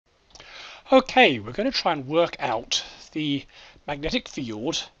Okay, we're going to try and work out the magnetic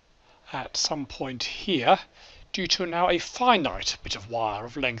field at some point here due to now a finite bit of wire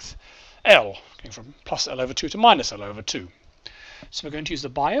of length L, going from plus L over 2 to minus L over 2. So we're going to use the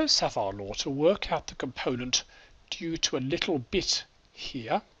Biot-Savart law to work out the component due to a little bit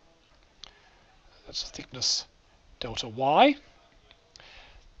here. That's the thickness delta Y.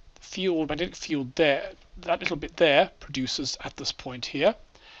 The magnetic field there, that little bit there, produces at this point here.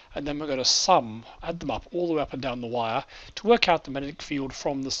 And then we're going to add them up all the way up and down the wire to work out the magnetic field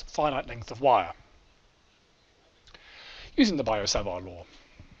from this finite length of wire, using the Biot-Savart law.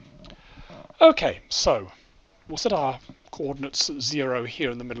 Okay, so we'll set our coordinates at 0 here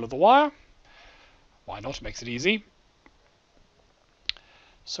in the middle of the wire. Why not? It makes it easy.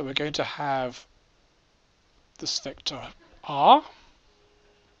 So we're going to have this vector r.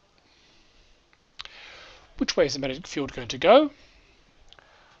 Which way is the magnetic field going to go?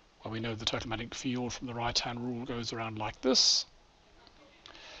 Well, we know the total magnetic field from the right-hand rule goes around like this.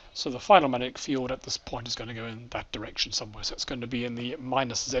 So the final magnetic field at this point is going to go in that direction somewhere. So it's going to be in the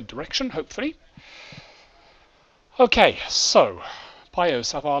minus z direction, hopefully. Okay, so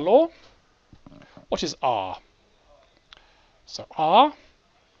Biot-Savart law. What is r? So r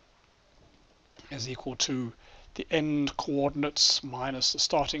is equal to the end coordinates minus the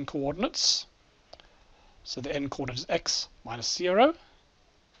starting coordinates. So the end coordinate is x minus 0.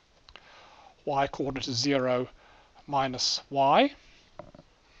 Y coordinate is 0 minus y.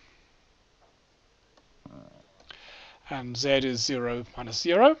 And z is 0 minus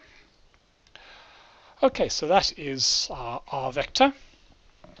 0. Okay, so that is our r vector.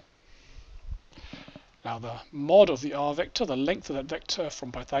 Now the mod of the r vector, the length of that vector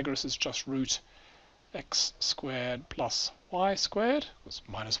from Pythagoras is just root x squared plus y squared. Because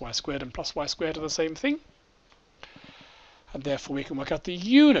minus y squared and plus y squared are the same thing. And therefore we can work out the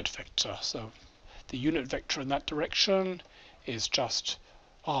unit vector. So the unit vector in that direction is just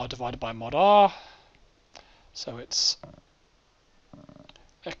r divided by mod r. So it's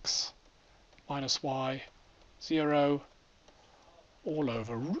x minus y 0 all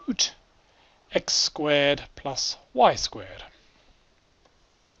over root x squared plus y squared.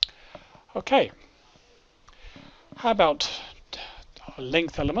 Okay, how about our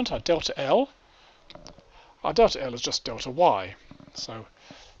length element, our delta L? Our delta L is just delta y. So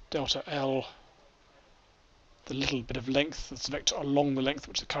delta L, the little bit of length, that's the vector along the length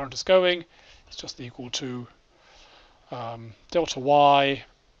which the current is going, is just equal to delta y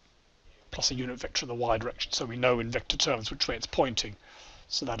plus a unit vector in the y direction. So we know in vector terms which way it's pointing.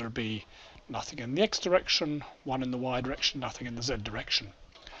 So that would be nothing in the x direction, 1 in the y direction, nothing in the z direction.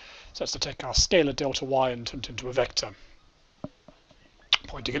 So that's to take our scalar delta y and turn it into a vector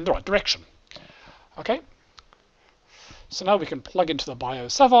pointing in the right direction. Okay. So now we can plug into the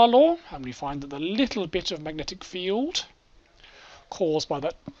Biot-Savart law, and we find that the little bit of magnetic field caused by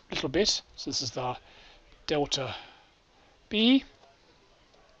that little bit, so this is the delta B,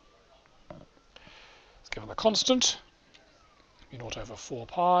 it's given the constant, mu0 over 4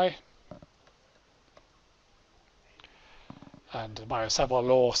 pi, and the Biot-Savart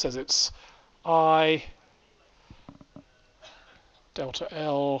law says it's I delta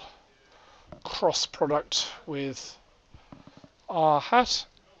L cross product with r hat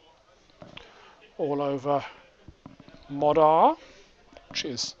all over mod r, which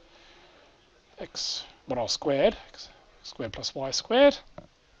is x mod r squared, x squared plus y squared.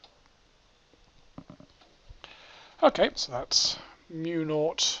 Okay, so that's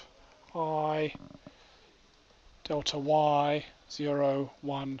mu0 I delta y 0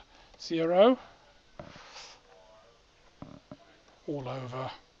 1 0 all over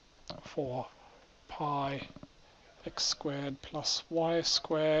 4 pi x squared plus y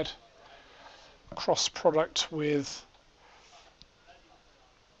squared cross product with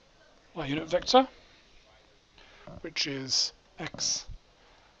my unit vector, which is x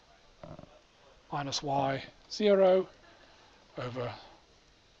minus y 0 over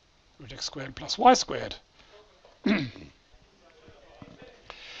root x squared plus y squared. Now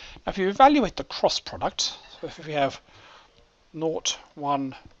if you evaluate the cross product, so if we have 0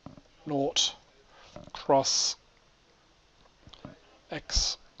 1 0 cross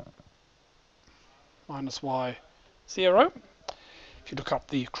x minus y 0. If you look up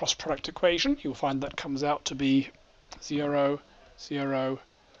the cross product equation, you'll find that comes out to be 0, 0,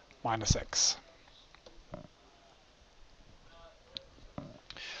 minus x,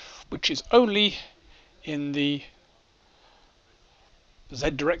 which is only in the z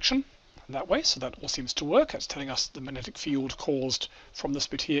direction, that way, so that all seems to work. It's telling us the magnetic field caused from this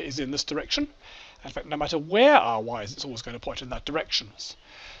bit here is in this direction. In fact, no matter where r y is, it's always going to point in that direction. So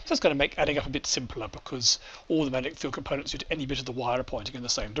it's going to make adding up a bit simpler because all the magnetic field components at any bit of the wire are pointing in the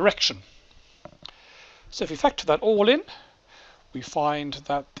same direction. So if we factor that all in, we find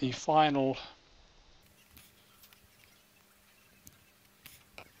that the final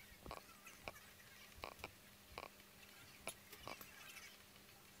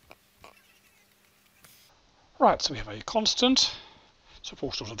right, so we have a constant, it's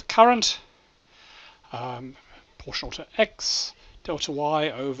proportional to the current, proportional to x, delta y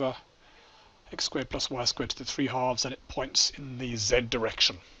over x squared plus y squared to the 3/2, and it points in the z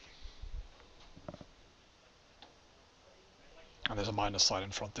direction. And there's a minus sign in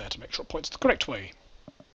front there to make sure it points the correct way.